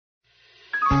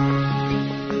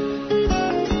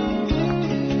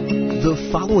The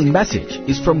following message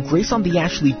is from Grace on the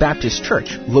Ashley Baptist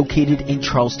Church, located in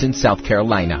Charleston, South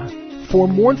Carolina. For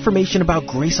more information about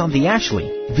Grace on the Ashley,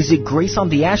 visit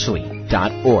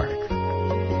graceontheashley.org.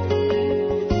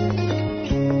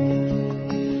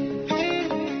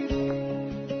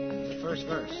 The first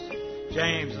verse.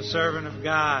 James, a servant of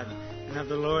God and of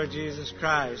the Lord Jesus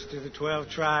Christ, to the 12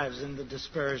 tribes in the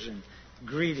dispersion,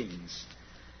 greetings.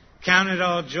 Count it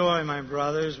all joy, my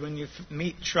brothers, when you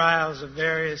meet trials of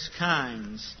various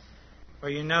kinds, for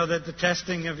you know that the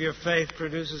testing of your faith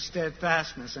produces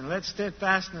steadfastness. And let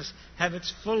steadfastness have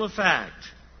its full effect,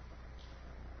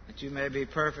 that you may be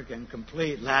perfect and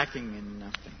complete, lacking in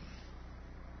nothing.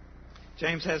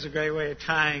 James has a great way of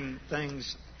tying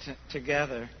things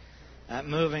together,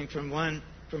 moving from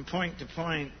point to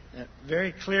point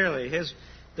very clearly.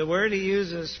 The word he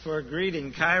uses for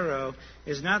greeting, kairo,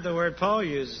 is not the word Paul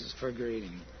uses for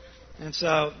greeting. And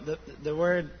so the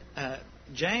word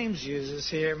James uses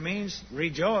here means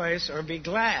rejoice or be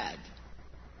glad.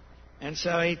 And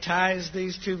so he ties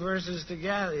these two verses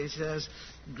together. He says,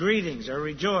 greetings or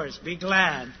rejoice, be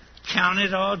glad, count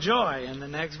it all joy in the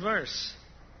next verse.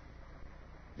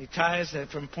 He ties it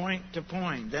from point to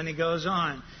point. Then he goes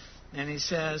on and he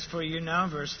says, for you know,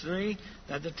 verse 3,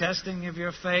 that the testing of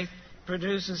your faith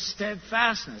produces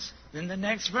steadfastness. In the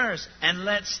next verse, and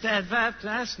let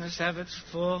steadfastness have its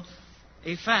full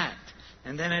effect.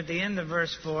 And then at the end of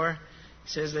verse 4, it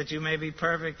says that you may be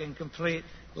perfect and complete,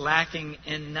 lacking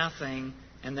in nothing.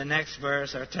 And the next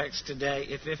verse, our text today,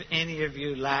 if any of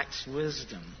you lacks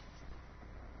wisdom.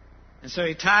 And so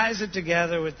he ties it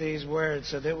together with these words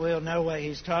so that we'll know what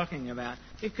he's talking about.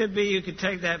 It could be you could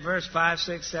take that verse 5,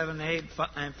 6, 7, 8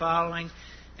 and following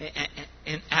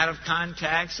out of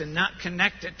context and not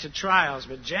connect it to trials.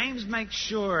 But James makes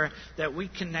sure that we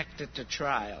connect it to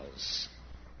trials.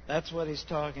 That's what he's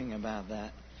talking about.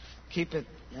 That keep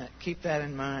that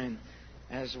in mind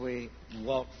as we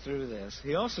walk through this.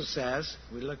 He also says,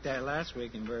 we looked at last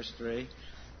week in verse 3,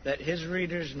 that his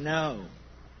readers know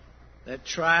that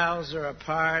trials are a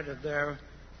part of their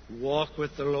walk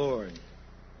with the Lord.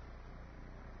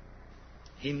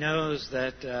 He knows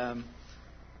that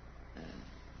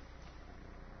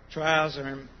trials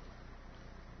are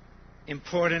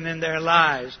important in their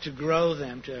lives to grow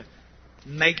them, to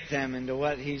make them into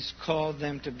what He's called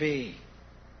them to be.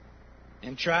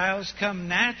 And trials come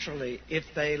naturally if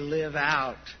they live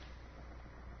out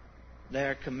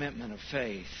their commitment of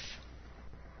faith.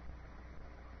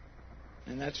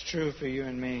 And that's true for you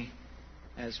and me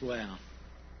as well.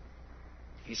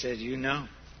 He said, you know.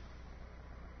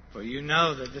 For you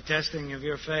know that the testing of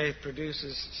your faith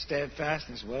produces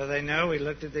steadfastness. What do they know? We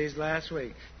looked at these last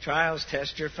week. Trials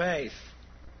test your faith.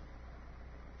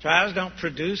 Trials don't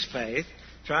produce faith.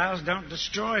 Trials don't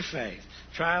destroy faith.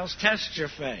 Trials test your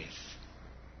faith.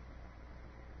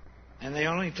 And they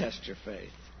only test your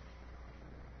faith.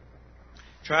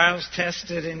 Trials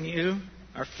tested in you,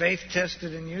 or faith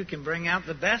tested in you, can bring out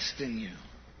the best in you.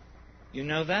 You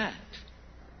know that.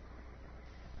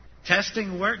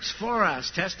 Testing works for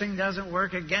us. Testing doesn't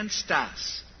work against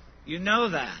us. You know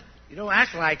that. You don't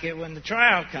act like it when the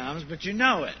trial comes, but you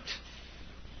know it.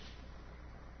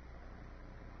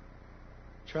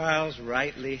 Trials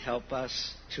rightly help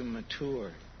us to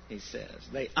mature, he says.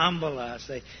 They humble us.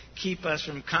 They keep us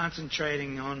from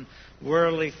concentrating on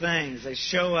worldly things. They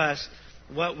show us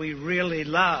what we really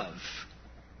love.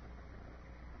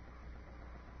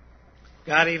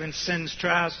 God even sends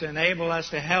trials to enable us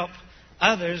to help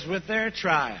others with their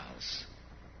trials.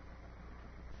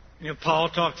 You know, Paul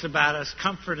talks about us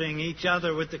comforting each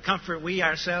other with the comfort we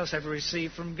ourselves have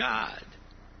received from God.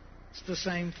 It's the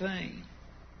same thing.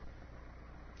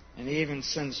 And he even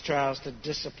sends trials to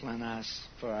discipline us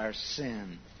for our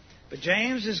sin. But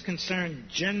James is concerned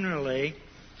generally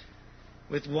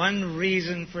with one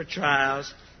reason for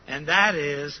trials, and that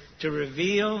is to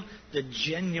reveal the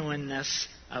genuineness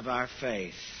of our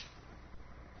faith.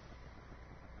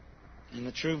 And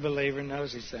the true believer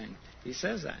knows these things. He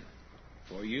says that.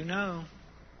 For you know.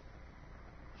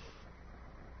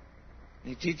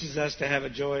 He teaches us to have a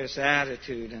joyous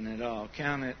attitude in it all.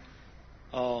 Count it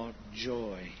all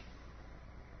joy.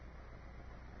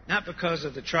 Not because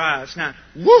of the trial. It's not,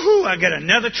 woohoo, I get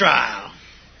another trial.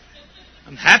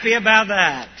 I'm happy about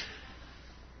that.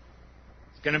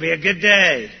 It's going to be a good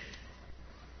day.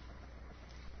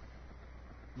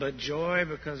 But joy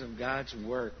because of God's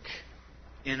work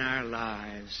in our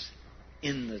lives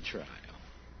in the trial.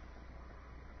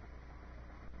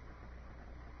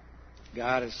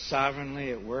 God is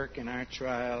sovereignly at work in our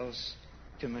trials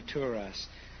to mature us.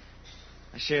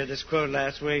 I shared this quote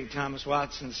last week. Thomas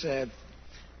Watson said,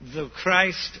 Though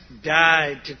Christ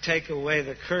died to take away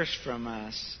the curse from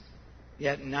us,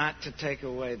 yet not to take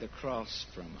away the cross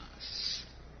from us.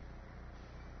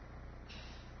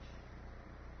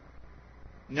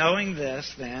 Knowing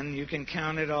this, then, you can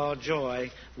count it all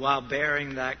joy while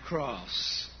bearing that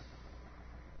cross.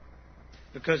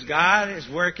 Because God is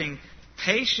working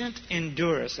patient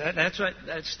endurance. That's what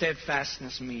that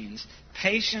steadfastness means.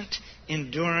 Patient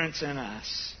endurance in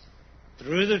us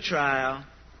through the trial.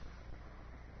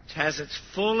 It has its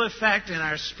full effect in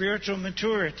our spiritual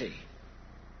maturity.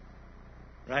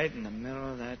 Right in the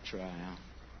middle of that trial.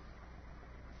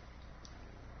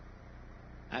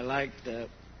 I like the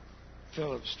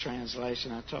Phillips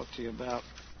translation I talked to you about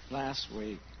last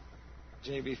week.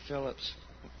 J.B. Phillips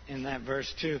in that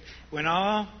verse 2. When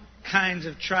all kinds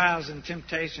of trials and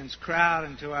temptations crowd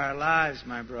into our lives,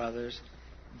 my brothers,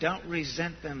 don't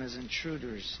resent them as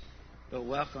intruders, but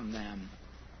welcome them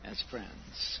as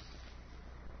friends.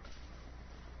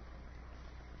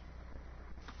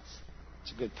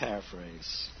 It's a good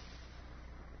paraphrase.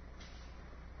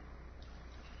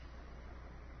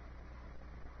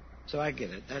 So I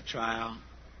get it. That trial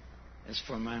is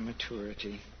for my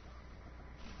maturity.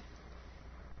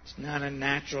 It's not a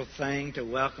natural thing to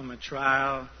welcome a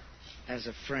trial as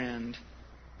a friend,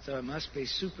 so it must be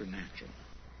supernatural.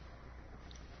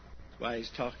 That's why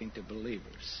he's talking to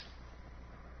believers.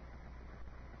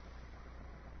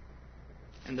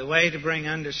 And the way to bring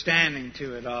understanding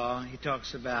to it all, he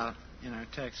talks about in our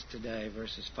text today,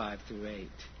 verses 5 through 8.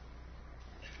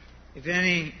 If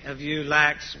any of you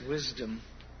lacks wisdom,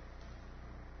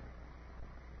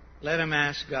 let him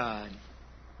ask God,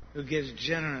 who gives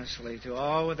generously to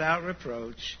all without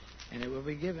reproach, and it will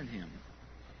be given him.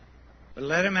 But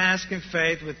let him ask in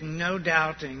faith with no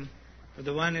doubting, for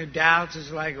the one who doubts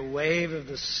is like a wave of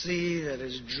the sea that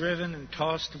is driven and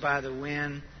tossed by the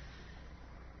wind.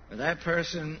 For that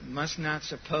person must not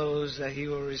suppose that he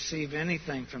will receive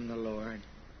anything from the Lord.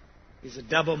 He's a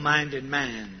double-minded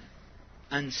man,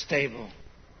 unstable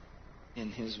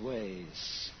in his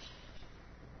ways.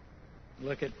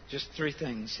 Look at just three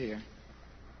things here.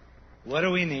 What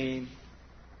do we need?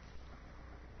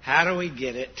 How do we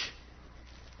get it?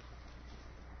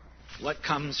 What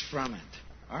comes from it?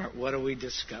 Or what do we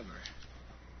discover?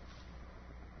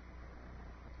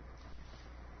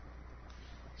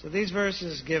 So these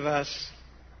verses give us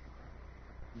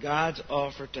God's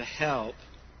offer to help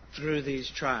through these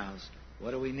trials.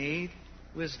 What do we need?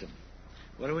 Wisdom.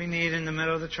 What do we need in the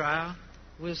middle of the trial?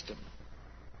 Wisdom.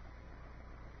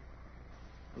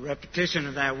 A repetition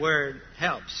of that word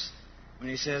helps. When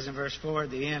he says in verse 4,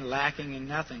 at the end, lacking in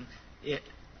nothing,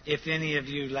 if any of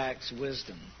you lacks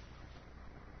wisdom.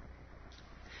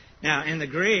 Now, in the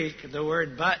Greek, the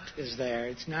word but is there.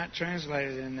 It's not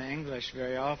translated in the English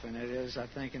very often. It is, I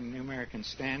think, in the New American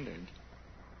Standard.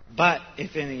 But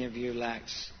if any of you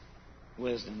lacks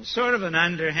wisdom. It's sort of an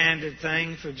underhanded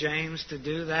thing for James to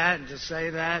do that and to say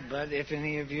that, but if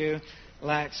any of you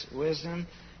lacks wisdom.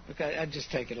 Okay, I'd just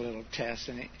take a little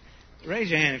test. Raise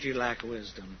your hand if you lack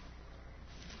wisdom.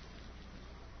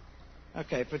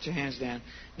 Okay, put your hands down.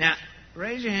 Now,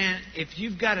 raise your hand if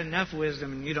you've got enough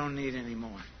wisdom and you don't need any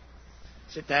more.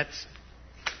 See, that's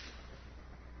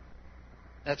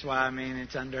why I mean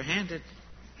it's underhanded.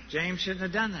 James shouldn't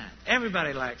have done that.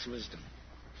 Everybody lacks wisdom.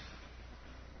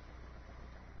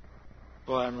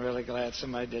 Boy, I'm really glad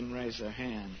somebody didn't raise their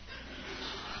hand.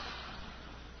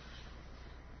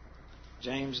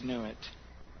 James knew it.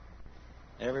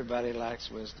 Everybody lacks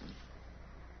wisdom.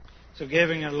 So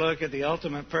giving a look at the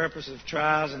ultimate purpose of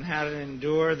trials and how to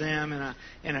endure them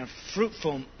in a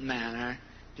fruitful manner,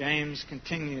 James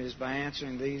continues by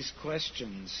answering these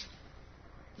questions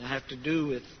that have to do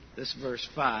with this verse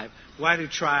 5. Why do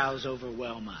trials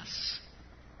overwhelm us?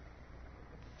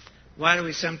 Why do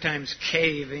we sometimes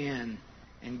cave in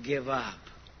and give up?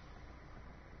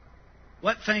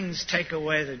 What things take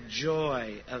away the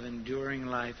joy of enduring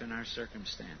life in our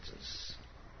circumstances?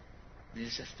 And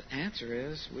the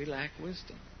answer is we lack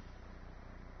wisdom.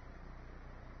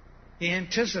 He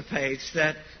anticipates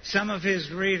that some of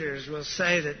his readers will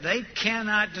say that they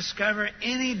cannot discover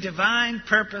any divine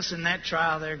purpose in that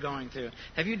trial they're going through.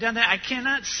 Have you done that? I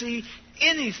cannot see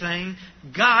anything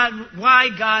why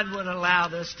God would allow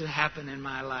this to happen in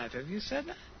my life. Have you said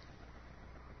that?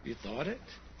 You thought it?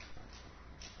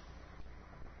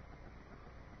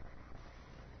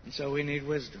 And so we need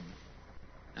wisdom.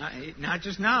 Not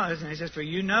just knowledge. And he says, for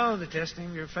you know the testing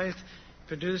of your faith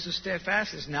produces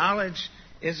steadfastness. Knowledge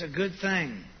is a good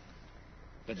thing.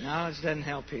 But knowledge doesn't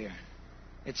help here.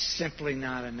 It's simply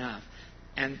not enough.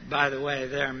 And by the way,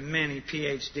 there are many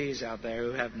PhDs out there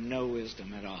who have no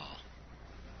wisdom at all.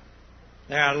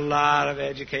 There are a lot of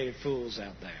educated fools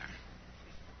out there.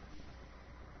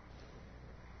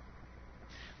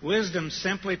 Wisdom,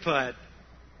 simply put,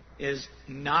 is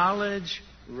knowledge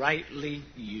rightly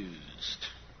used.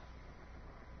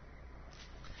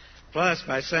 Plus,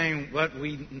 by saying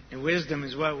wisdom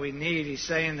is what we need, he's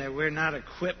saying that we're not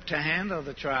equipped to handle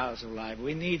the trials of life.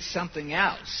 We need something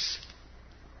else.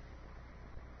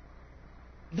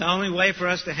 The only way for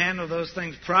us to handle those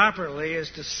things properly is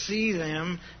to see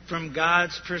them from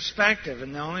God's perspective.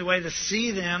 And the only way to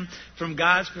see them from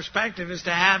God's perspective is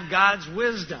to have God's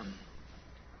wisdom.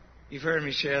 You've heard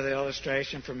me share the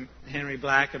illustration from Henry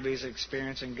Blackaby's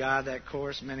Experience in God, that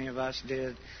course many of us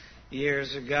did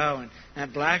years ago.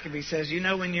 And Blackaby says, you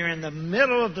know, when you're in the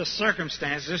middle of the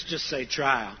circumstance, let's just say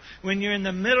trial. When you're in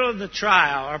the middle of the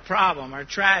trial or problem or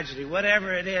tragedy,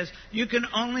 whatever it is, you can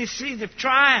only see the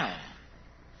trial.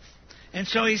 And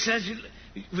so he says,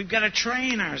 we've got to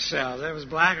train ourselves. That was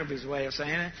Blackaby's way of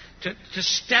saying it. To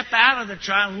step out of the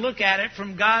trial and look at it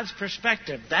from God's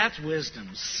perspective. That's wisdom.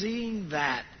 Seeing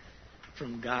that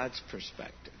from God's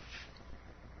perspective.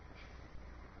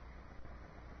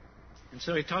 And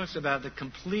so he talks about the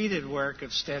completed work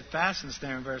of steadfastness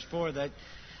there in verse 4.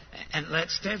 And let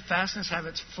steadfastness have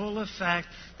its full effect,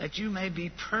 that you may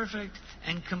be perfect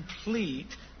and complete,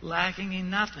 lacking in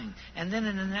nothing. And then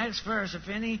in the next verse, if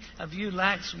any of you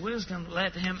lacks wisdom,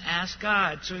 let him ask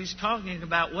God. So he's talking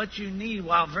about what you need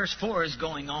while verse 4 is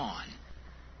going on,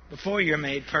 before you're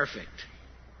made perfect.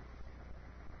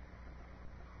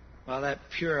 While that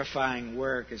purifying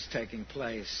work is taking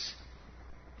place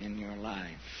in your life.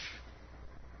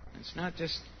 It's not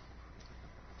just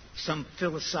some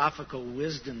philosophical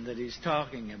wisdom that he's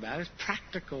talking about. It's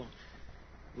practical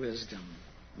wisdom.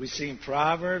 We see in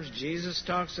Proverbs, Jesus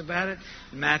talks about it.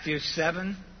 In Matthew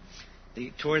 7,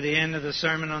 toward the end of the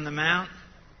Sermon on the Mount,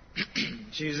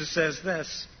 Jesus says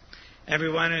this,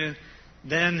 everyone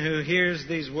who hears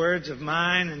these words of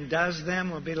mine and does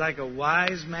them will be like a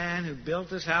wise man who built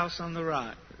his house on the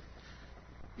rock.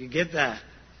 You get that?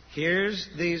 Hears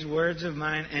these words of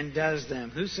mine and does them.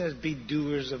 Who says be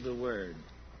doers of the word?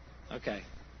 Okay.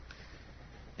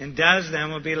 And does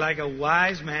them will be like a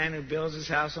wise man who builds his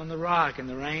house on the rock. And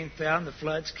the rain fell, and the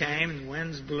floods came, and the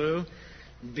winds blew,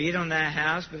 and beat on that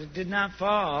house, but it did not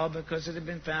fall because it had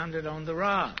been founded on the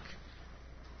rock.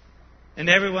 And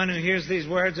everyone who hears these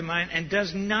words of mine and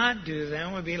does not do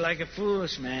them will be like a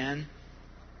foolish man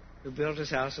who built his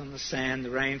house on the sand.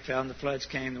 The rain fell, and the floods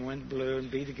came, the wind blew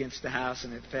and beat against the house,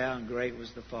 and it fell, and great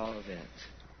was the fall of it.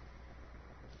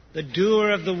 The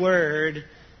doer of the word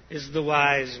is the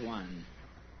wise one.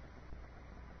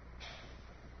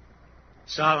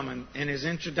 Solomon, in his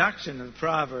introduction to the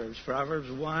Proverbs, Proverbs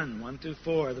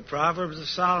 1:1-4, the Proverbs of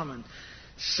Solomon,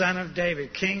 son of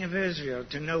David, king of Israel,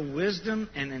 to know wisdom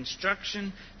and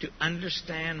instruction, to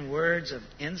understand words of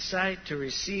insight, to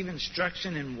receive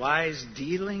instruction in wise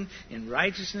dealing, in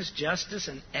righteousness, justice,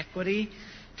 and equity,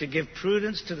 to give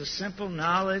prudence to the simple,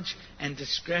 knowledge and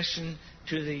discretion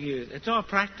to the youth. It's all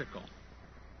practical.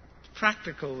 It's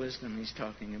practical wisdom he's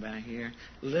talking about here,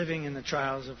 living in the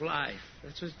trials of life.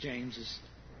 That's what James is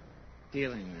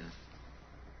dealing with.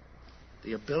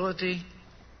 The ability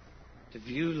to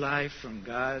view life from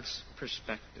God's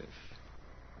perspective.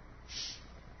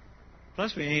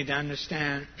 Plus, we need to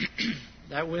understand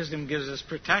that wisdom gives us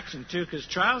protection, too, because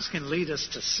trials can lead us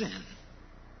to sin.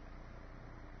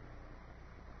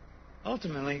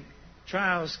 Ultimately,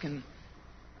 trials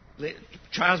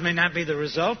may not be the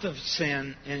result of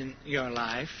sin in your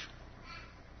life.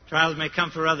 Trials may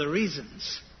come for other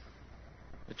reasons.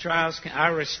 But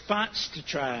our response to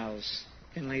trials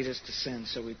can lead us to sin,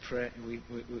 so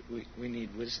we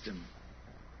need wisdom.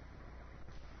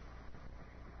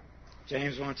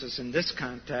 James wants us in this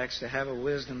context to have a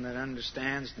wisdom that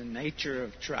understands the nature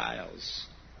of trials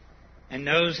and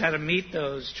knows how to meet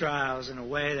those trials in a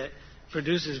way that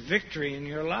produces victory in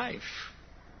your life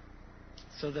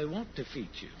so they won't defeat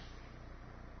you.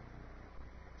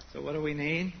 So what do we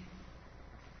need?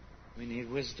 We need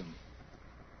wisdom.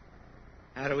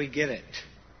 How do we get it?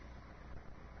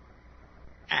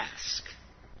 Ask.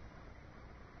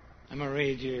 I'm going to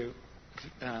read you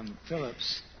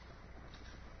Phillips'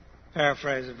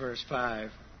 paraphrase of verse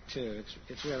 5, too.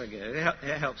 It's really good.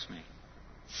 It helps me.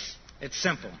 It's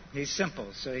simple. He's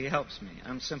simple, so he helps me.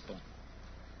 I'm simple.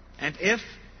 And if,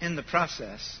 in the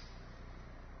process,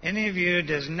 any of you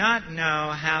does not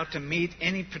know how to meet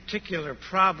any particular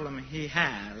problem he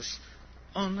has,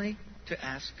 only to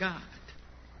ask God,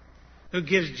 who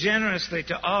gives generously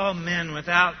to all men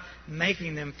without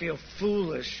making them feel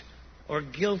foolish or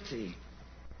guilty,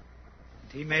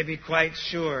 he may be quite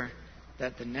sure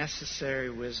that the necessary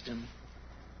wisdom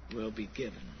will be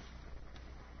given.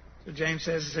 So James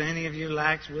says, if any of you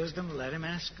lacks wisdom, let him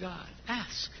ask God.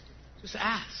 Ask. Just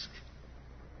ask.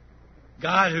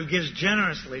 God who gives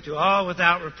generously to all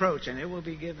without reproach, and it will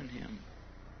be given him.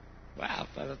 Wow,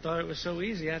 if I'd have thought it was so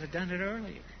easy, I'd have done it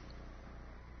earlier.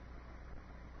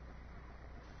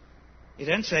 He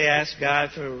doesn't say ask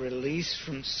God for a release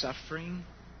from suffering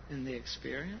in the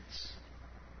experience.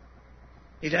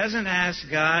 He doesn't ask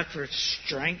God for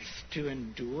strength to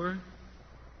endure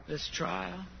this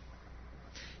trial.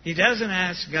 He doesn't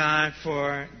ask God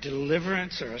for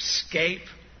deliverance or escape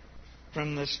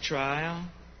from this trial.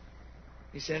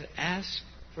 He said, ask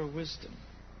for wisdom.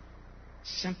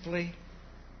 Simply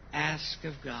ask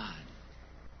of God.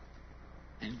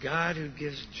 And God who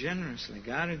gives generously,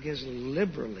 God who gives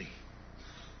liberally,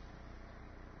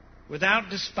 without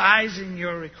despising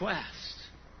your request,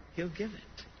 He'll give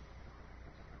it.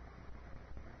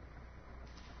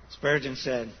 Spurgeon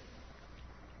said,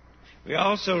 we're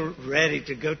also ready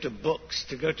to go to books,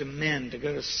 to go to men, to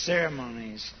go to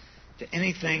ceremonies, to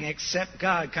anything except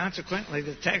God. Consequently,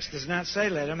 the text does not say,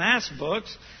 let him ask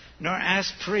books, nor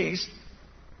ask priests,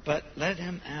 but let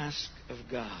him ask of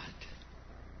God.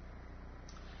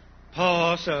 Paul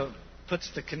also puts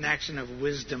the connection of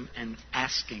wisdom and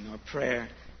asking or prayer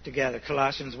together.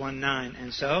 Colossians 1:9.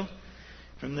 And so,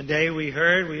 from the day we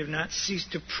heard, we have not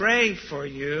ceased to pray for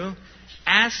you,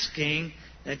 asking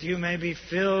that you may be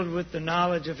filled with the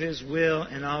knowledge of His will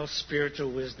and all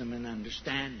spiritual wisdom and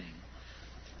understanding.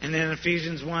 And then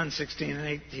Ephesians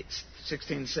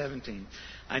 1:16-17.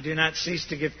 I do not cease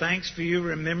to give thanks for you,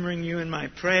 remembering you in my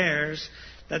prayers,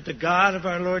 that the God of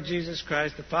our Lord Jesus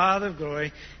Christ, the Father of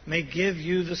glory, may give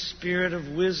you the spirit of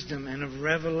wisdom and of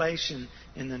revelation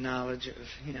in the knowledge of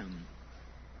Him.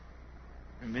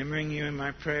 Remembering you in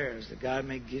my prayers, that God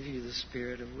may give you the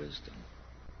spirit of wisdom.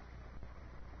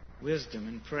 Wisdom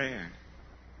and prayer.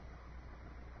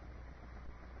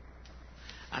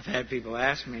 I've had people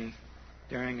ask me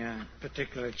during a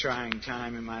particular trying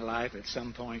time in my life at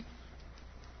some point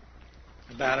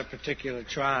about a particular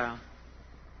trial.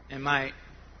 And my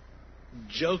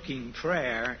joking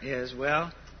prayer is,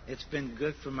 well, it's been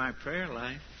good for my prayer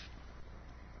life.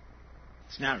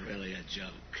 It's not really a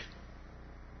joke.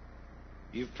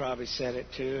 You've probably said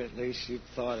it too, at least you've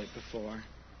thought it before.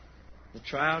 The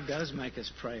trial does make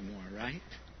us pray more, right?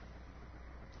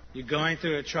 You're going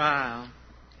through a trial,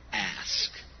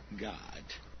 ask God.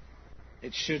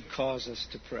 It should cause us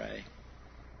to pray.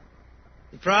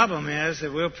 The problem is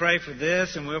that we'll pray for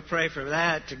this and we'll pray for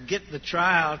that to get the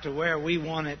trial to where we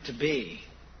want it to be.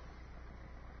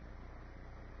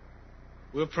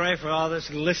 We'll pray for all this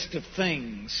list of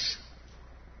things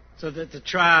so that the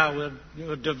trial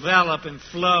will develop and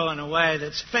flow in a way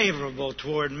that's favorable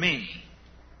toward me.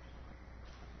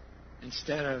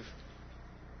 Instead of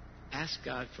ask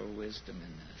God for wisdom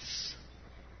in this.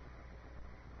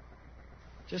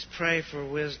 Just pray for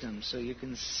wisdom so you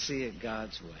can see it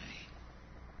God's way.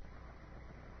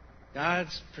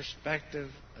 God's perspective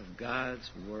of God's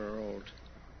world.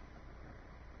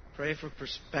 Pray for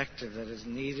perspective that is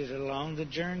needed along the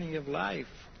journey of life.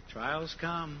 Trials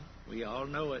come. We all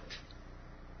know it.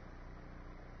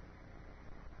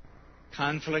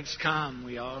 Conflicts come.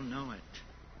 We all know it.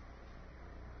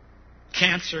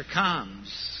 Cancer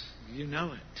comes. You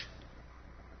know it.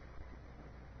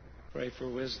 Pray for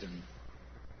wisdom.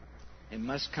 It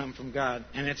must come from God.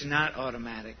 And it's not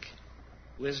automatic.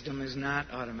 Wisdom is not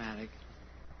automatic.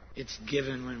 It's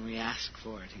given when we ask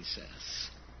for it, he says.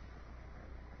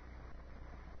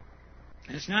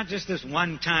 And it's not just this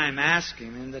one-time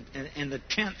asking. In the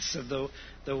tense of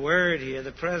the word here,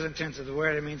 the present tense of the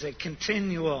word, it means a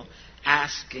continual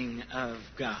asking of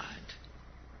God.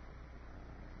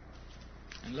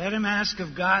 And let him ask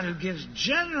of God who gives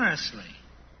generously.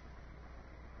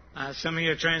 Some of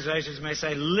your translations may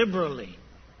say liberally,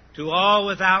 to all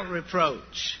without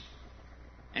reproach,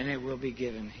 and it will be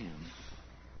given him.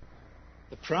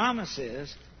 The promise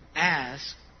is,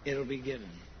 ask, it'll be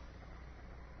given.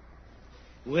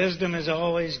 Wisdom is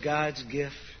always God's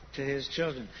gift to His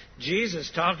children.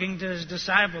 Jesus, talking to His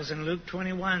disciples in Luke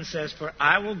 21, says, for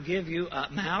I will give you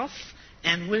a mouth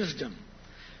and wisdom,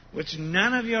 which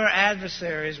none of your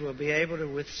adversaries will be able to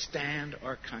withstand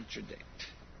or contradict.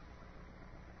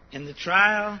 In the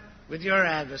trial with your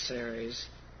adversaries,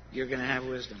 you're going to have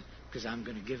wisdom, because I'm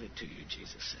going to give it to you,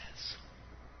 Jesus says.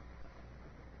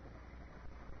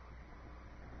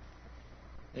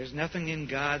 There's nothing in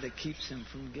God that keeps Him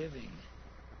from giving.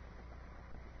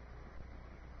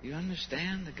 You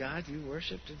understand the God you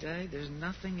worship today? There's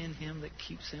nothing in Him that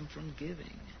keeps Him from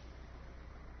giving.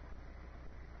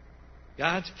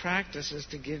 God's practice is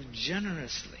to give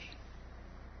generously,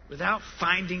 without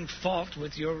finding fault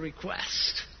with your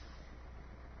request.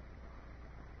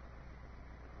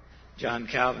 John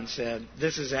Calvin said,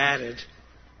 "This is added,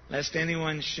 lest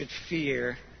anyone should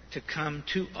fear to come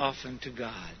too often to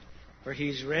God, for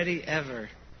He's ready ever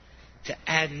to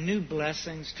add new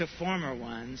blessings to former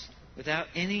ones without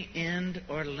any end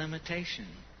or limitation."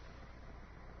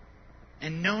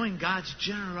 And knowing God's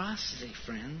generosity,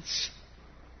 friends,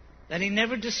 that He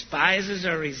never despises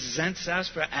or resents us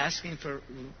for asking for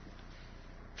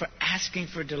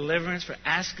deliverance, for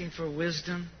asking for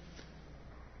wisdom,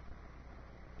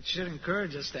 it should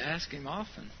encourage us to ask Him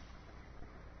often.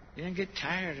 You don't get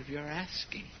tired of your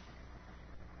asking.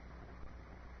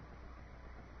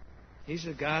 He's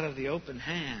the God of the open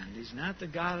hand. He's not the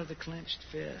God of the clenched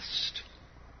fist.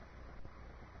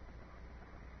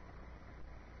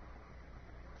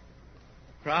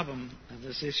 The problem of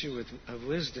this issue of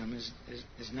wisdom is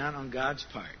not on God's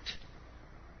part.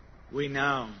 We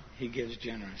know He gives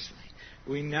generously.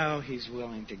 We know He's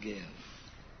willing to give.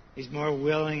 He's more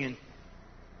willing and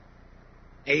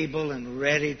able and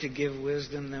ready to give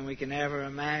wisdom than we can ever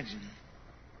imagine.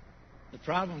 The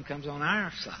problem comes on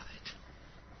our side.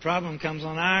 The problem comes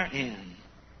on our end.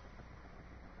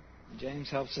 James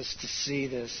helps us to see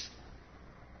this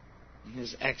in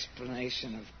his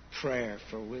explanation of prayer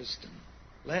for wisdom.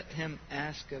 Let him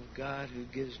ask of God who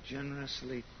gives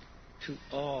generously to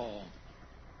all.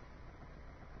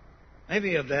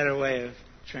 Maybe a better way of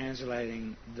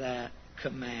translating that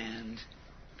command,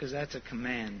 because that's a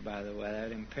command, by the way,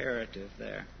 that imperative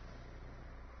there.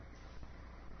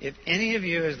 If any of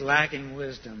you is lacking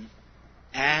wisdom,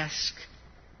 ask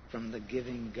from the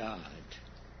giving God.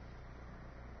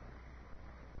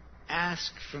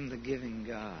 Ask from the giving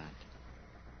God.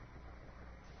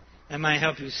 That might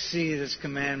help you see this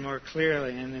command more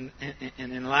clearly, and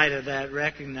in light of that,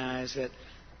 recognize that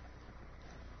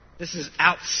this is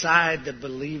outside the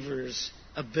believer's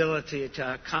ability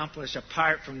to accomplish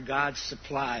apart from God's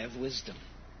supply of wisdom.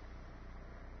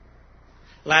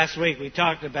 Last week we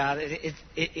talked about it.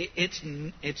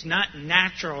 It's not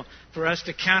natural for us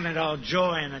to count it all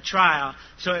joy in a trial,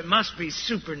 so it must be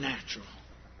supernatural.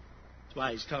 That's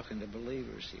why he's talking to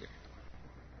believers here.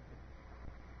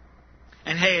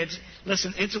 And hey,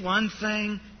 it's one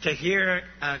thing to hear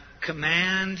a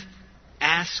command,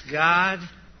 ask God,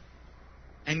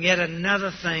 and yet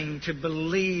another thing to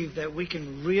believe that we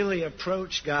can really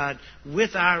approach God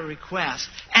with our request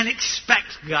and expect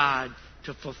God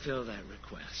to fulfill that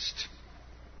request.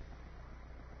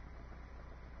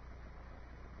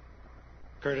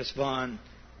 Curtis Vaughan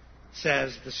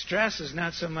says, the stress is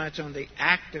not so much on the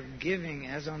act of giving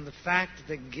as on the fact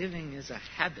that giving is a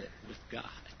habit with God.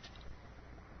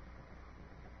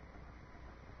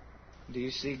 Do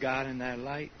you see God in that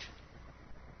light?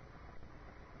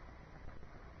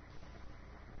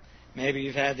 Maybe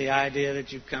you've had the idea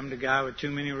that you've come to God with too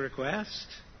many requests.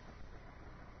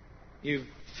 You've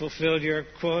fulfilled your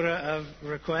quota of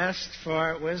requests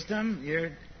for wisdom.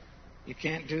 You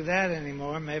can't do that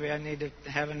anymore. Maybe I need to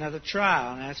have another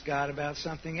trial and ask God about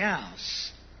something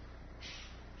else.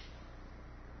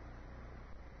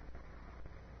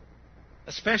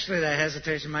 Especially that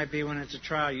hesitation might be when it's a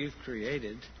trial you've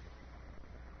created.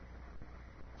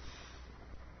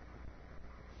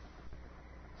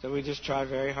 So we just try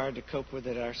very hard to cope with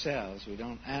it ourselves. We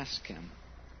don't ask Him.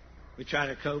 We try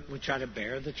to cope. We try to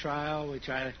bear the trial. We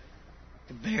try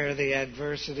to bear the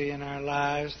adversity in our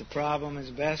lives, the problem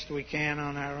as best we can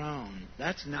on our own.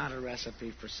 That's not a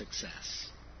recipe for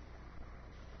success.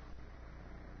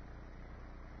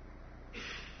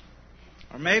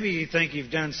 Or maybe you think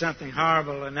you've done something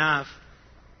horrible enough,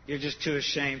 you're just too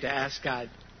ashamed to ask God.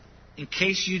 In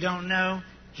case you don't know,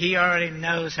 He already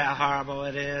knows how horrible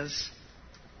it is.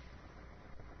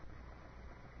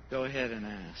 Go ahead and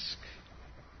ask.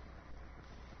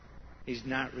 He's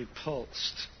not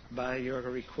repulsed by your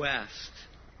request.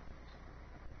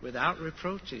 Without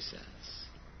reproach, He says.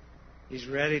 He's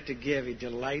ready to give. He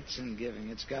delights in giving.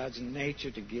 It's God's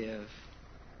nature to give.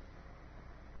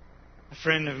 A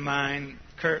friend of mine,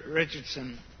 Kurt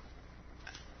Richardson,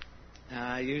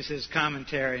 used his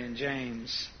commentary in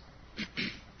James.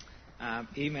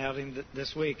 Emailed him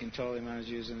this week and told him I was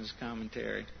using his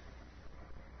commentary.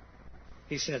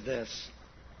 He said this,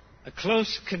 a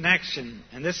close connection,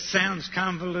 and this sounds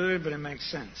convoluted, but it makes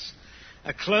sense.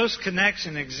 A close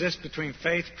connection exists between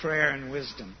faith, prayer, and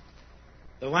wisdom.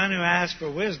 The one who asks for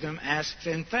wisdom asks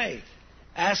in faith.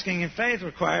 Asking in faith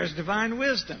requires divine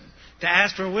wisdom. To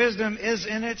ask for wisdom is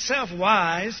in itself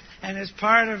wise and is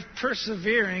part of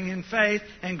persevering in faith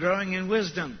and growing in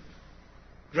wisdom.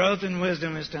 Growth in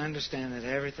wisdom is to understand that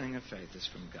everything of faith is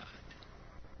from God.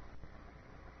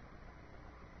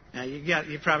 Now,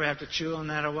 you probably have to chew on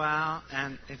that a while,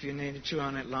 and if you need to chew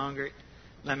on it longer,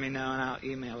 let me know and I'll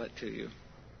email it to you.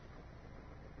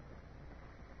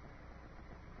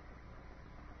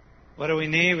 What do we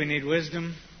need? We need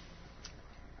wisdom.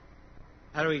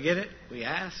 How do we get it? We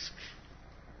ask.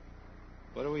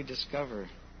 What do we discover?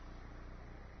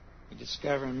 We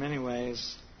discover in many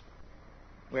ways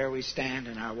where we stand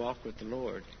in our walk with the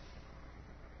Lord.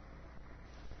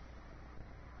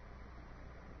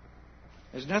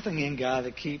 There's nothing in God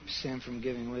that keeps Him from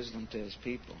giving wisdom to His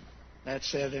people. That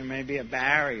said, there may be a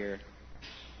barrier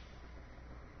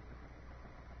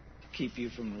to keep you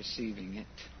from receiving it,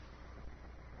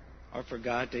 or for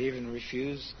God to even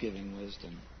refuse giving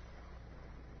wisdom.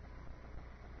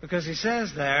 Because He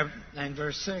says there in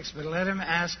verse 6, but let him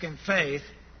ask in faith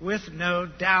with no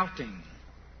doubting.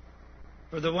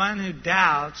 For the one who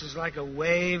doubts is like a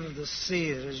wave of the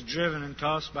sea that is driven and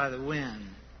tossed by the wind.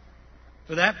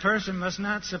 For that person must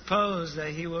not suppose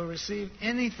that he will receive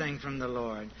anything from the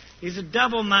Lord. He's a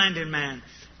double-minded man,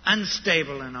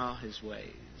 unstable in all his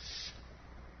ways.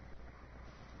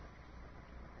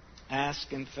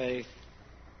 Ask in faith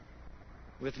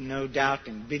with no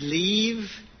doubting. Believe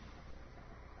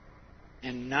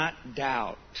and not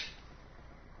doubt.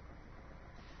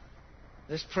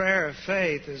 This prayer of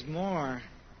faith is more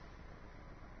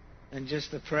than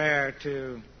just the prayer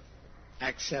to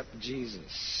accept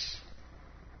Jesus.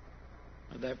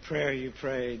 Or that prayer you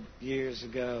prayed years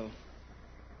ago.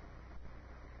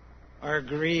 Or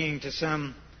agreeing to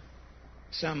some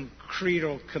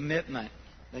creedal commitment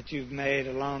that you've made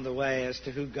along the way as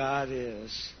to who God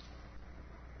is.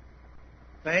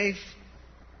 Faith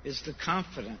is the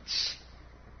confidence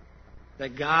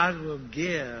that God will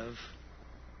give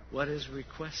what is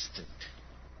requested.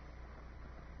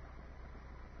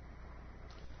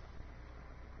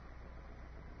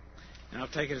 And I'll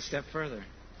take it a step further.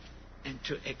 And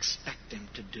to expect Him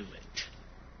to do it.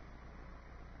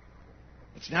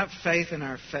 It's not faith in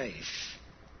our faith.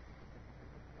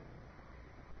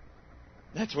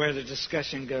 That's where the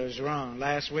discussion goes wrong.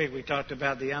 Last week we talked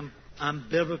about the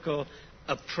unbiblical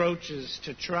approaches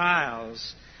to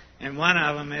trials. And one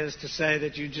of them is to say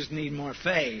that you just need more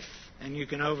faith and you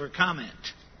can overcome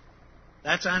it.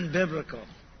 That's unbiblical.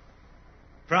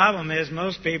 Problem is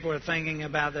most people are thinking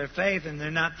about their faith and they're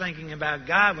not thinking about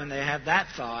God when they have that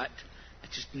thought. I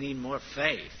just need more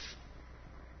faith.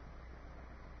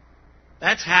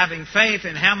 That's having faith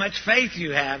in how much faith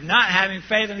you have, not having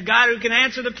faith in God who can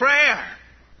answer the prayer.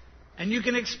 And you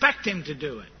can expect Him to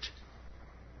do it.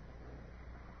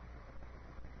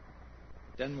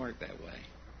 Doesn't work that way.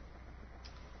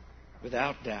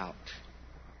 Without doubt.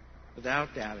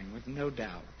 Without doubting. With no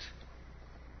doubt.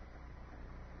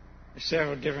 There's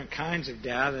several different kinds of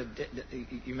doubt.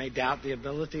 You may doubt the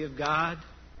ability of God.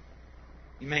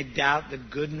 You may doubt the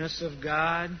goodness of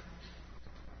God.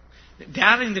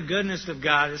 Doubting the goodness of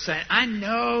God is saying, I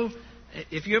know,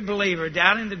 if you're a believer,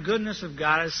 doubting the goodness of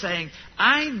God is saying,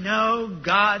 I know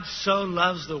God so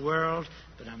loves the world,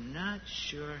 but I'm not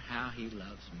sure how He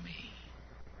loves me.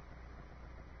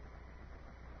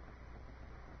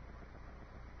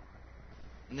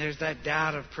 And there's that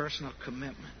doubt of personal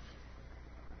commitment.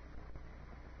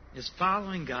 Is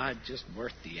following God just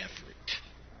worth the effort?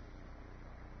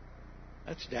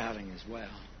 That's doubting as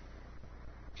well.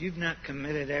 If you've not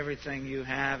committed everything you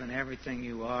have and everything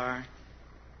you are,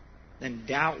 then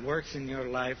doubt works in your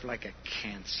life like a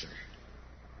cancer.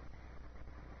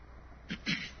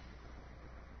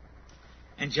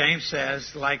 And James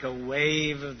says, like a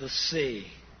wave of the sea.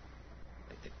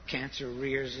 The cancer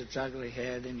rears its ugly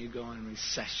head and you go in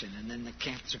recession. And then the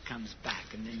cancer comes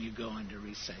back and then you go into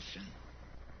recession.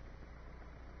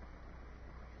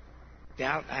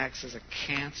 Doubt acts as a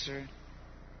cancer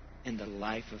in the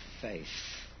life of faith.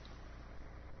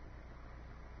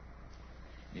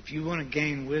 If you want to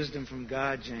gain wisdom from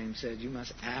God, James said, you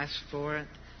must ask for it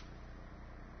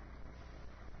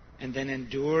and then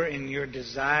endure in your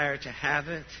desire to have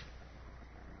it.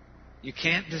 You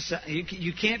can't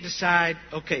decide,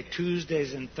 okay,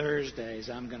 Tuesdays and Thursdays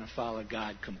I'm going to follow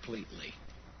God completely.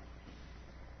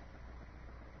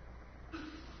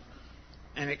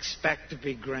 And expect to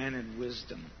be granted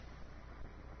wisdom.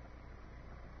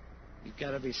 You've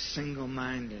got to be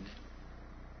single-minded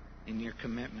in your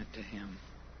commitment to Him.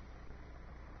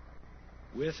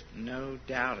 With no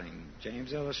doubting.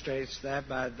 James illustrates that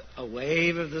by a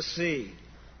wave of the sea.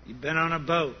 You've been on a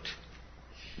boat.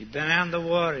 You've been out in the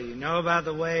water. You know about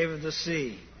the wave of the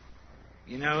sea.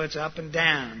 You know it's up and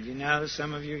down. You know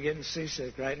some of you are getting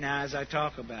seasick right now as I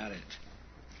talk about it.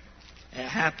 It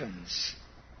happens.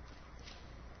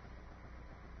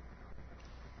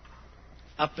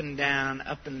 up and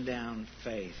down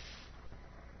faith.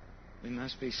 We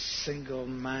must be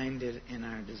single-minded in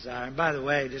our desire. And by the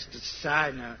way, just a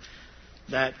side note,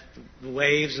 that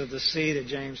waves of the sea that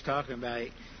James is talking about,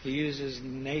 he uses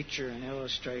nature and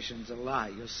illustrations a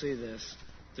lot. You'll see this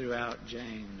throughout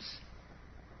James,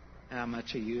 how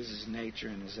much he uses nature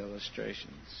in his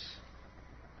illustrations.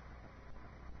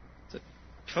 The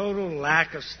total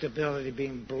lack of stability,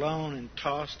 being blown and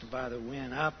tossed by the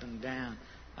wind, up and down,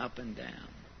 up and down.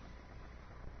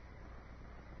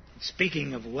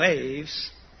 Speaking of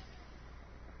waves,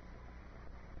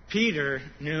 Peter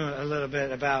knew a little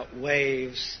bit about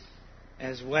waves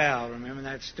as well. Remember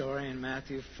that story in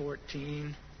Matthew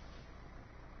 14?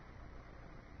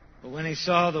 But when he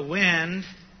saw the wind,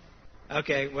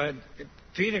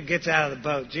 Peter gets out of the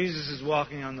boat. Jesus is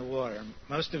walking on the water.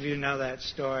 Most of you know that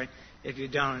story. If you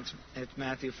don't, it's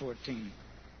Matthew 14.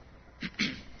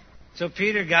 So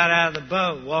Peter got out of the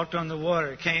boat, walked on the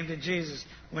water, came to Jesus.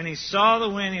 When he saw the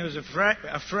wind, he was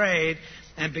afraid,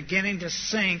 and beginning to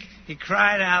sink, he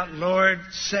cried out, "Lord,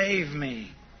 save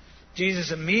me."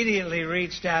 Jesus immediately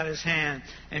reached out his hand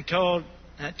and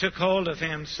took hold of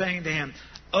him, saying to him,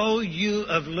 "O you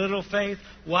of little faith,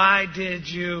 why did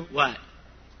you," what?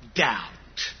 Doubt.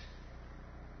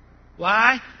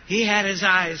 Why? He had his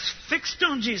eyes fixed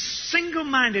on Jesus,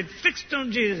 single-minded, fixed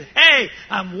on Jesus. Hey,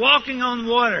 I'm walking on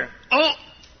water. Oh,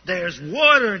 there's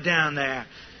water down there.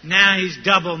 Now he's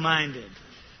double-minded.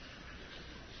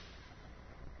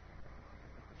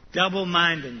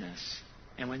 Double-mindedness.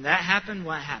 And when that happened,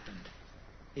 what happened?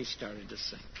 He started to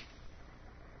sink.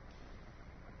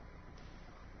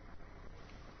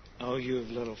 Oh, you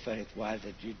of little faith, why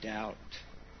did you doubt?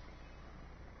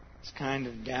 This kind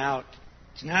of doubt,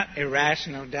 it's not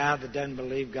irrational doubt that doesn't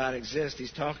believe God exists.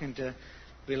 He's talking to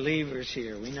believers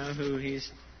here. We know who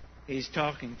he's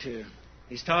talking to.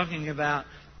 He's talking about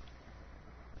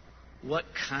what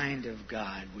kind of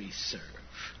God we serve.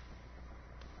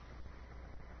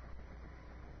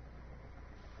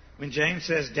 When James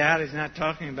says doubt, he's not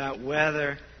talking about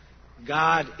whether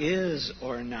God is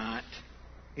or not.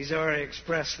 He's already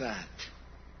expressed that.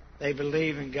 They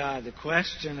believe in God. The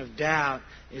question of doubt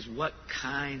is what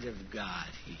kind of God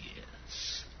He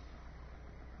is.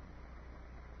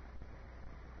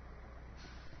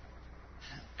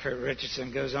 Kurt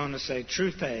Richardson goes on to say,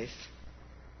 true faith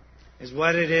is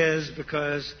what it is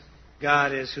because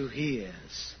God is who He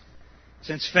is.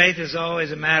 Since faith is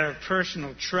always a matter of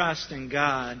personal trust in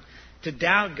God, to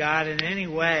doubt God in any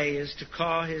way is to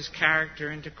call His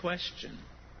character into question.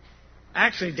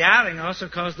 Actually, doubting also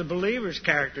calls the believer's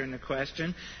character into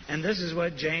question, and this is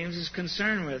what James is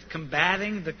concerned with,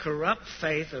 combating the corrupt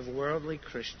faith of worldly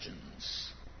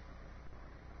Christians.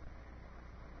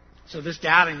 So this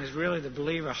doubting is really the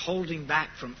believer holding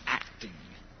back from acting,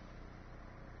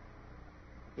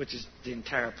 which is the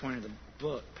entire point of the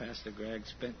book. Pastor Greg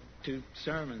spent 2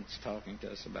 sermons talking to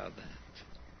us about that.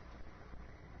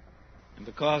 And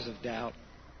because of doubt,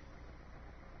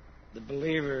 the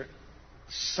believer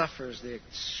suffers the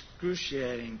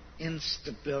excruciating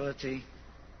instability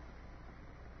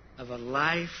of a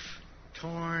life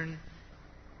torn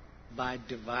by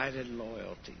divided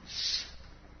loyalties.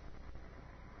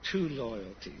 2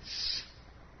 loyalties.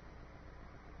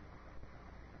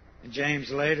 And James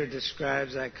later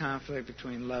describes that conflict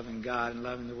between loving God and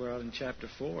loving the world in chapter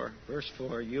 4, verse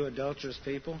 4. You adulterous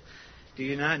people, do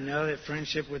you not know that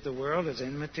friendship with the world is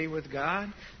enmity with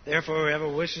God? Therefore, whoever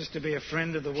wishes to be a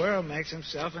friend of the world makes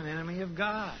himself an enemy of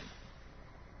God.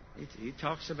 He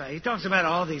talks about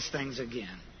all these things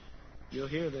again. You'll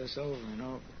hear this over and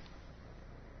over.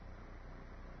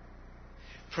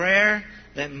 Prayer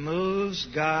that moves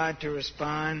God to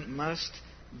respond must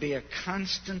be a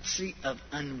constancy of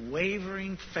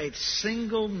unwavering faith,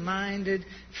 single-minded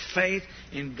faith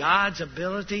in God's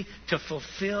ability to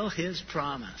fulfill His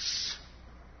promise.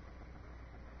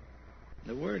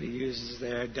 The word he uses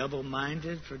there,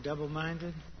 double-minded, for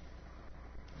double-minded.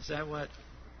 Is that what?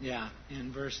 Yeah,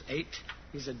 in verse 8,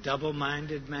 he's a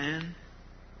double-minded man.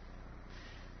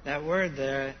 That word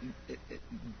there,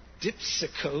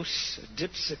 dipsykos,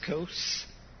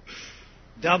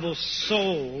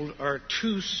 double-souled or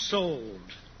two-souled.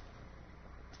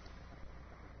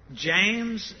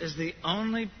 James is the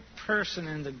only person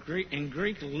in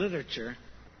Greek literature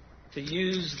to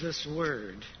use this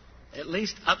word, at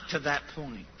least up to that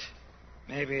point.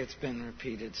 Maybe it's been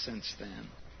repeated since then.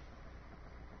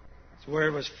 This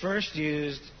word was first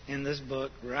used in this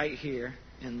book right here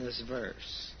in this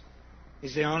verse.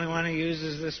 He's the only one who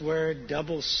uses this word,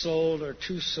 double-souled or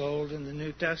two-souled, in the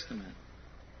New Testament.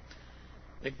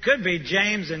 It could be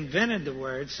James invented the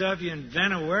word, so if you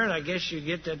invent a word, I guess you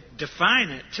get to define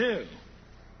it too.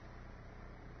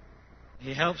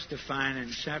 he helps define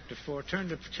in chapter 4. Turn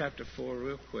to chapter 4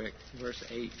 real quick, verse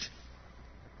 8.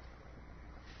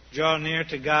 Draw near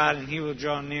to God, and He will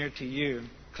draw near to you.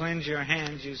 Cleanse your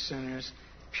hands, you sinners.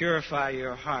 Purify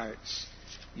your hearts,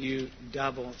 you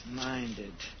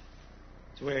double-minded.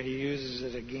 It's where he uses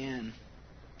it again.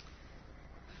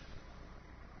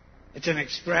 It's an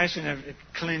expression of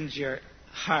cleanse your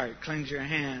heart, cleanse your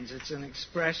hands. It's an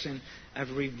expression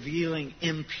of revealing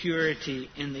impurity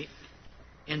in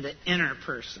the inner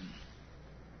person.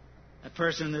 A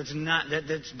person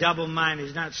that's double-minded,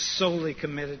 is not solely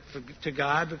committed to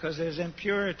God because there's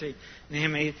impurity in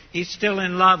him. He's still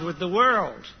in love with the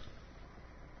world.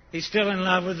 He's still in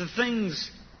love with the things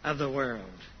of the world.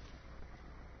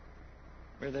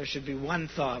 Where there should be one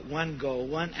thought, one goal,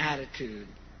 one attitude.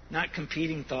 Not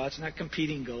competing thoughts, not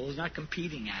competing goals, not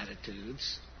competing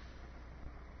attitudes.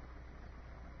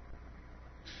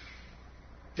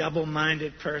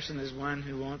 Double-minded person is one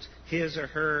who wants his or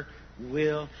her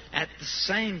will. At the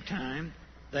same time,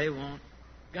 they want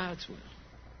God's will.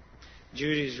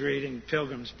 Judy's reading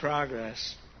Pilgrim's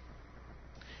Progress.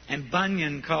 And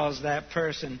Bunyan calls that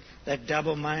person, that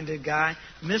double-minded guy,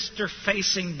 Mr.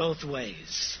 Facing Both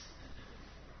Ways.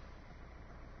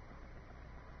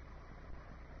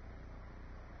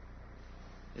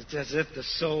 It's as if the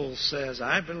soul says,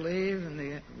 I believe, and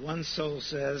the one soul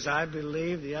says, I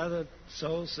believe, the other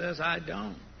soul says, I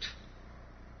don't.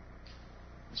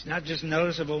 It's not just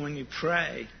noticeable when you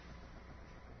pray.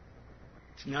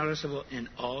 It's noticeable in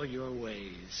all your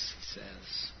ways, he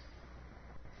says.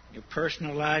 Your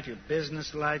personal life, your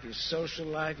business life, your social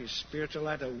life, your spiritual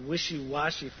life, a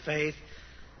wishy-washy faith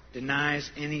denies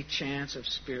any chance of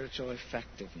spiritual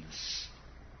effectiveness.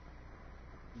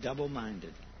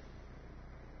 Double-minded.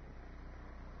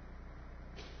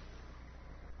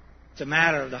 It's a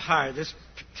matter of the heart. This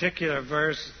particular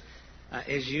verse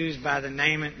is used by the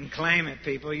name it and claim it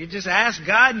people. You just ask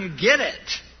God and you get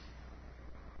it.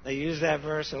 They use that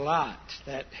verse a lot,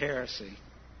 that heresy.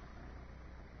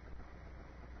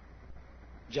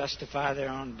 Justify their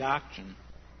own doctrine.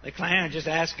 They claim, I just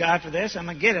ask God for this, I'm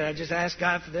going to get it. I just ask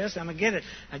God for this, I'm going to get it.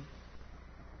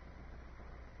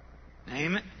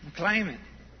 Name it and claim it.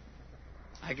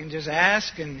 I can just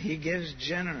ask and He gives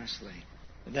generously.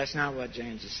 But that's not what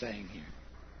James is saying here.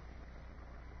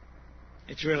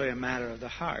 It's really a matter of the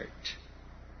heart.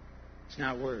 It's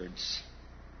not words.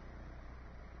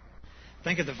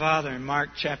 Think of the Father in Mark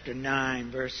chapter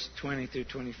 9, verse 20 through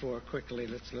 24. Quickly,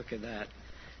 let's look at that.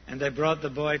 And they brought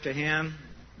the boy to him,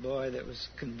 the boy that was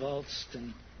convulsed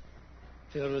and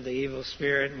filled with the evil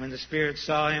spirit. And when the spirit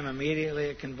saw him, immediately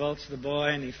it convulsed the boy,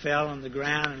 and he fell on the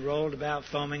ground and rolled about,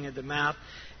 foaming at the mouth.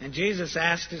 And Jesus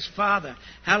asked his father,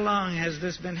 how long has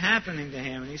this been happening to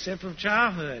him? And he said, from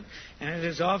childhood. And it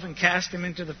has often cast him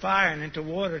into the fire and into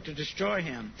water to destroy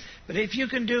him. But if you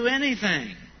can do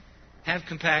anything, have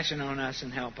compassion on us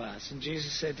and help us. And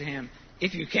Jesus said to him,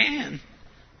 if you can,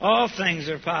 all things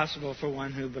are possible for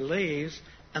one who believes.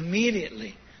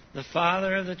 Immediately, the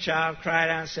father of the child cried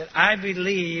out and said, I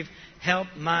believe, help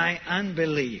my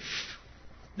unbelief.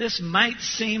 This might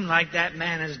seem like that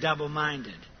man is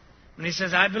double-minded. When he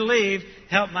says, I believe,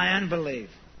 help my unbelief.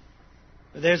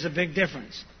 But there's a big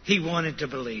difference. He wanted to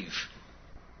believe.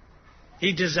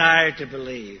 He desired to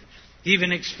believe. He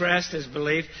even expressed his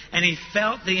belief, and he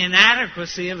felt the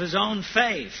inadequacy of his own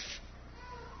faith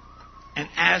and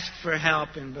asked for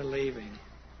help in believing.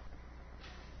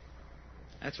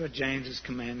 That's what James is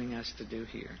commanding us to do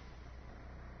here.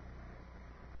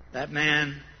 That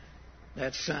man,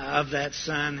 that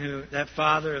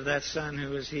father of that son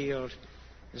who was healed,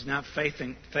 is not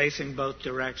facing both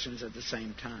directions at the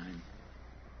same time,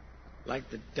 like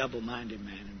the double-minded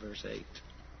man in verse 8.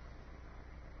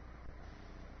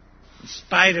 In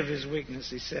spite of his weakness,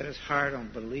 he set his heart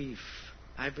on belief.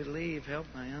 I believe, help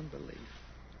my unbelief.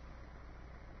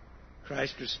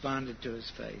 Christ responded to his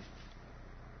faith.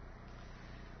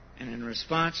 And in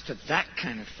response to that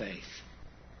kind of faith,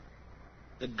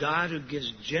 the God who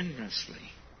gives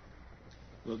generously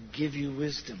will give you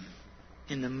wisdom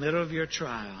in the middle of your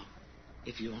trial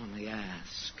if you only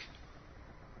ask.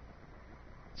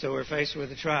 So we're faced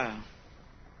with a trial.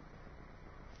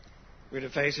 We're to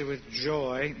face it with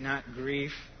joy, not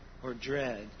grief or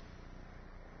dread.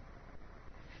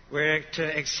 We're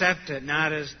to accept it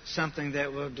not as something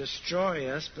that will destroy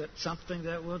us, but something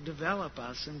that will develop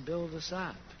us and build us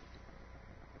up.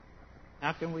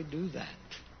 How can we do that?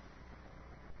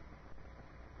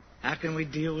 How can we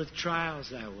deal with trials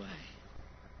that way?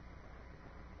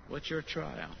 What's your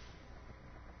trial?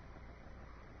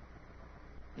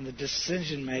 In the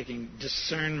decision-making,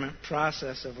 discernment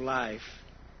process of life,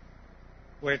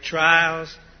 where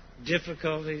trials,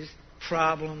 difficulties,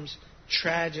 problems,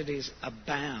 tragedies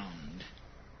abound,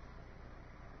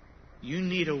 you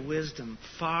need a wisdom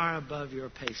far above your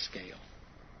pay scale.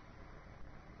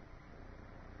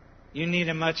 You need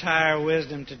a much higher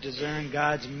wisdom to discern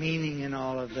God's meaning in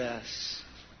all of this.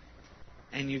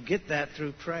 And you get that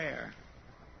through prayer.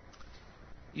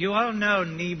 You all know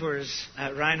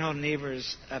Reinhold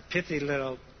Niebuhr's pithy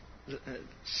little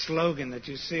slogan that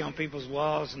you see on people's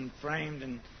walls and framed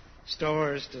in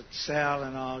stores to sell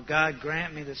and all. God,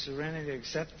 grant me the serenity to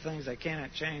accept the things I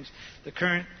cannot change, the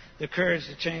courage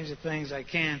to change the things I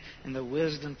can, and the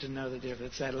wisdom to know the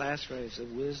difference. It's that last phrase,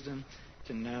 the wisdom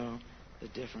to know the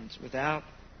difference. Without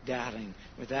doubting,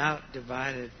 without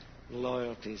divided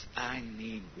loyalties, I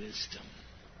need wisdom.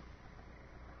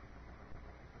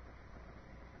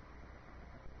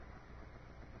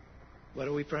 What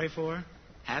do we pray for?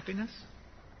 Happiness?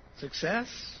 Success?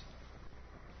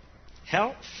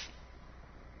 Health?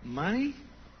 Money?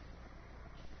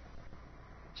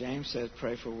 James says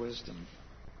pray for wisdom.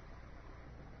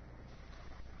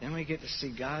 Then we get to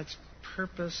see God's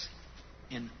purpose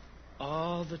in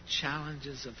all the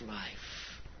challenges of life.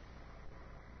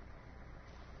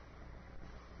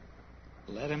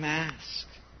 Let him ask.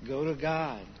 Go to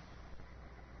God.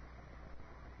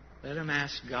 Let him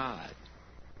ask God.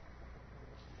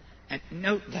 And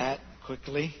note that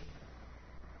quickly.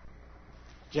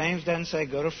 James doesn't say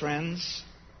go to friends.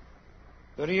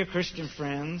 Go to your Christian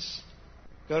friends.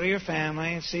 Go to your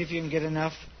family and see if you can get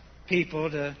enough people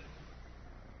to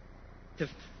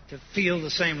feel the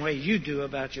same way you do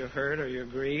about your hurt or your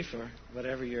grief or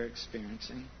whatever you're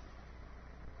experiencing.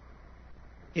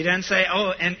 He doesn't say,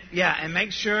 and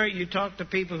make sure you talk to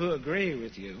people who agree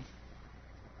with you.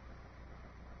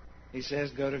 He says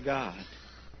go to God.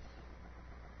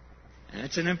 And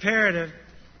it's an imperative.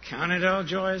 Count it all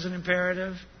joy is an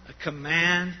imperative, a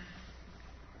command.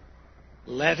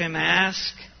 Let him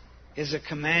ask is a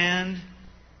command.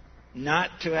 Not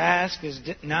to ask is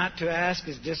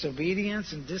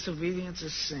disobedience, and disobedience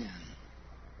is sin.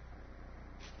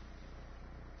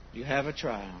 You have a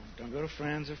trial. Don't go to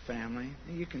friends or family.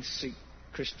 You can seek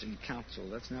Christian counsel.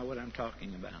 That's not what I'm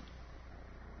talking about.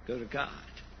 Go to God,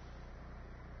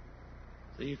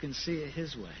 so you can see it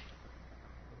His way.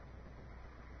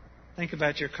 Think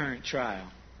about your current trial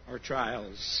or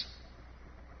trials.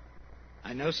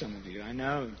 I know some of you. I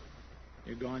know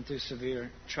you're going through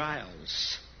severe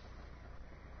trials.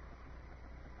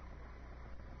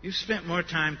 You've spent more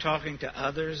time talking to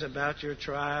others about your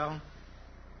trial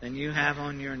than you have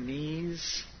on your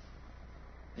knees,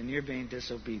 then you're being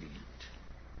disobedient.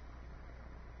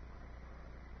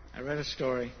 I read a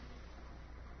story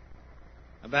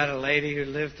about a lady who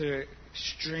lived through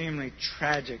extremely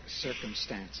tragic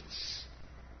circumstances.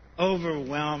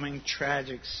 Overwhelming,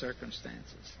 tragic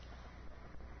circumstances.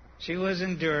 She was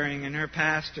enduring, and her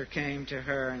pastor came to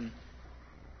her and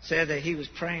said that he was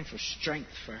praying for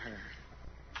strength for her.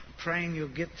 Praying you'll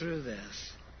get through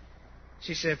this.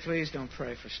 She said, please don't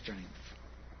pray for strength.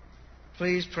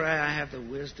 Please pray I have the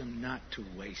wisdom not to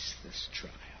waste this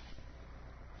trial.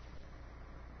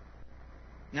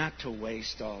 Not to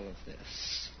waste all of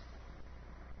this.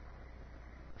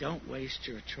 Don't waste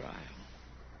your trial.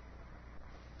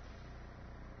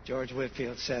 George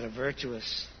Whitefield said, a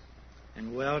virtuous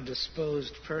and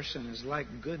well-disposed person is like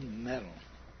good metal.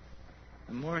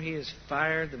 The more he is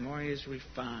fired, the more he is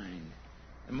refined.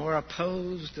 The more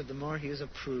opposed, the more he is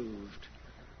approved.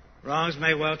 Wrongs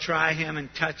may well try him and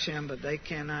touch him, but they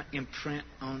cannot imprint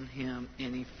on him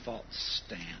any false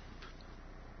stamp.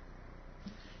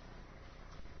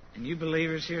 And you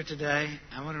believers here today,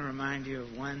 I want to remind you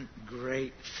of one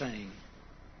great thing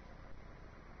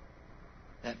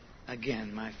that,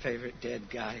 again, my favorite dead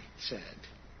guy said.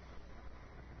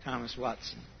 Thomas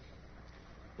Watson.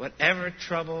 Whatever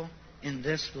trouble in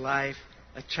this life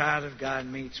a child of God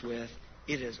meets with,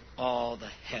 it is all the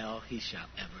hell he shall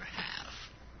ever have.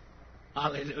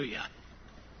 Hallelujah.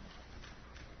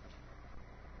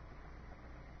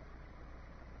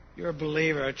 You're a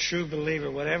believer, a true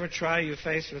believer. Whatever trial you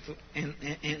face with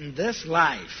in this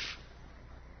life,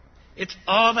 it's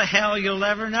all the hell you'll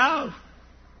ever know.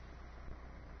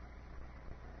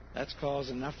 That's cause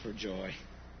enough for joy.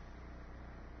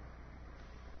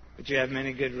 But you have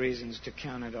many good reasons to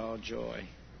count it all joy.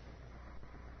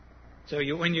 So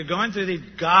when you're going through these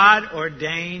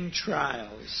God-ordained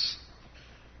trials,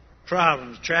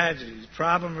 problems, tragedies,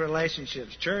 problem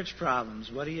relationships, church problems,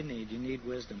 what do you need? You need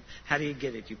wisdom. How do you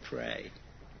get it? You pray.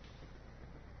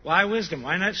 Why wisdom?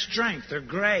 Why not strength or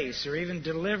grace or even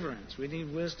deliverance? We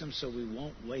need wisdom so we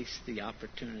won't waste the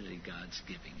opportunity God's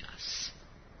giving us.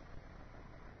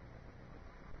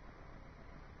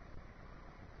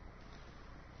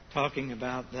 talking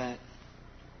about that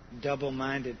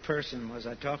double-minded person, was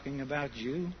I talking about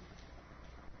you?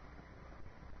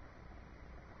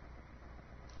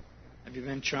 Have you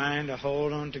been trying to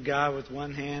hold on to God with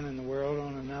one hand and the world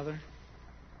on another?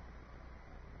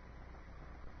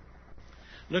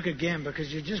 Look again,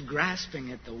 because you're just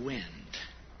grasping at the wind.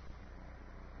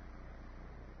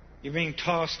 You're being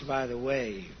tossed by the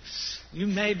waves. You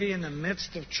may be in the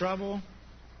midst of trouble,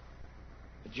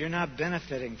 but you're not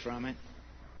benefiting from it.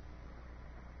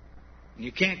 And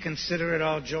you can't consider it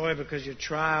all joy because your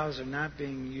trials are not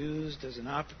being used as an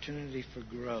opportunity for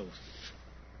growth.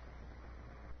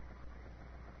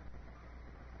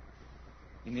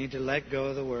 You need to let go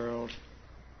of the world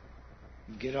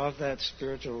and get off that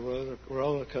spiritual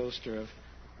roller coaster of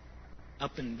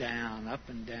up and down,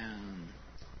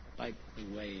 like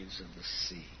the waves of the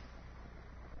sea.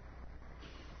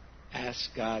 Ask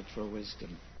God for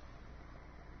wisdom.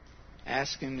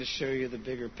 Ask Him to show you the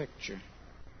bigger picture.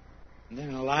 And then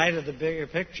in the light of the bigger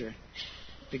picture,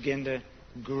 begin to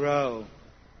grow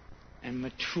and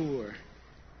mature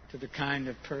to the kind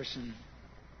of person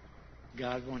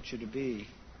God wants you to be.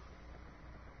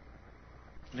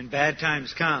 When bad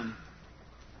times come,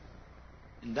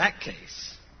 in that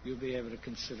case, you'll be able to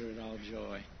consider it all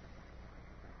joy.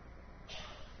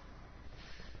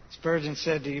 Spurgeon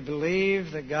said, "Do you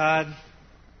believe that God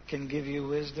can give you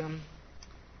wisdom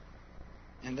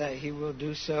and that He will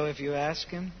do so if you ask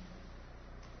Him?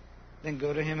 Then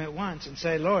go to Him at once and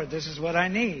say, Lord, this is what I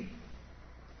need.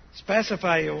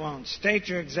 Specify your wants. State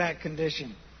your exact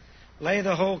condition. Lay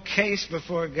the whole case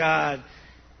before God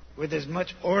with as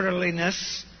much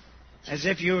orderliness as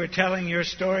if you were telling your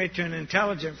story to an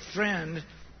intelligent friend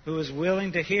who is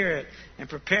willing to hear it and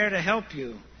prepare to help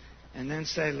you. And then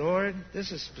say, Lord,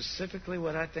 this is specifically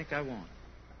what I think I want.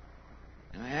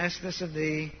 And I ask this of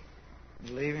Thee,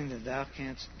 believing that Thou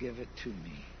canst give it to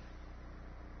me."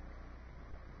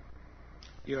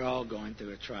 You're all going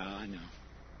through a trial, I know.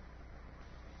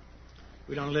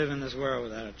 We don't live in this world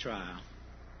without a trial.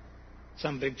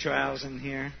 Some big trials in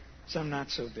here, some not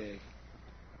so big.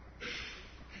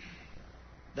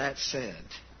 That said,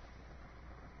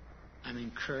 I'm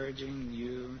encouraging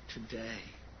you today,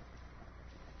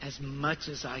 as much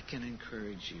as I can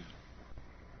encourage you,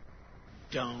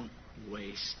 don't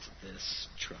waste this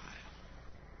trial.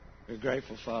 We're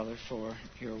grateful, Father, for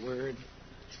your word,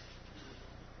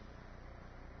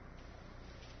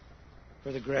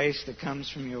 for the grace that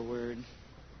comes from your word,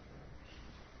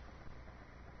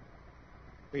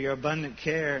 for your abundant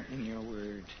care in your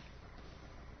word,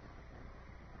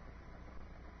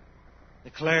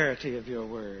 the clarity of your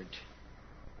word.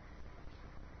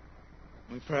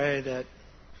 We pray that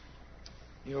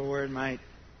your word might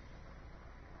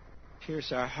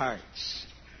pierce our hearts,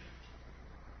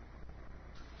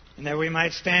 and that we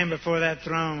might stand before that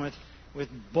throne with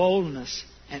boldness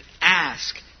and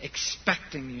ask,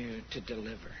 expecting you to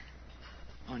deliver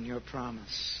on your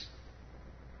promise.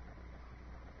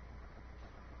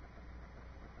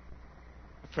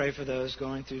 I pray for those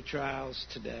going through trials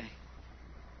today,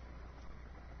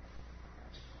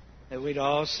 that we'd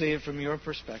all see it from your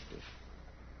perspective,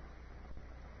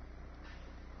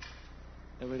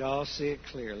 that we'd all see it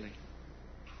clearly.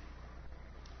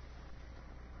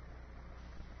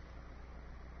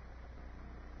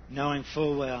 Knowing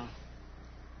full well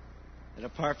that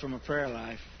apart from a prayer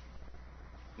life,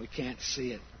 we can't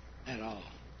see it at all.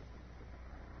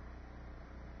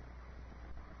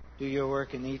 Do your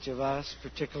work in each of us,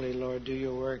 particularly, Lord, do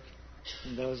your work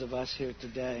in those of us here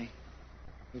today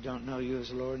who don't know you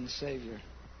as Lord and Savior.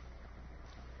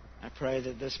 I pray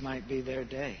that this might be their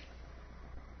day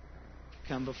to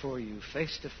come before you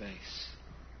face to face.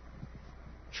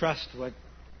 Trust what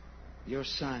your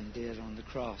Son did on the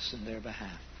cross in their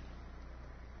behalf,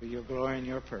 for your glory and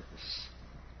your purpose.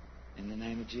 In the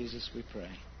name of Jesus we pray.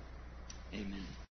 Amen.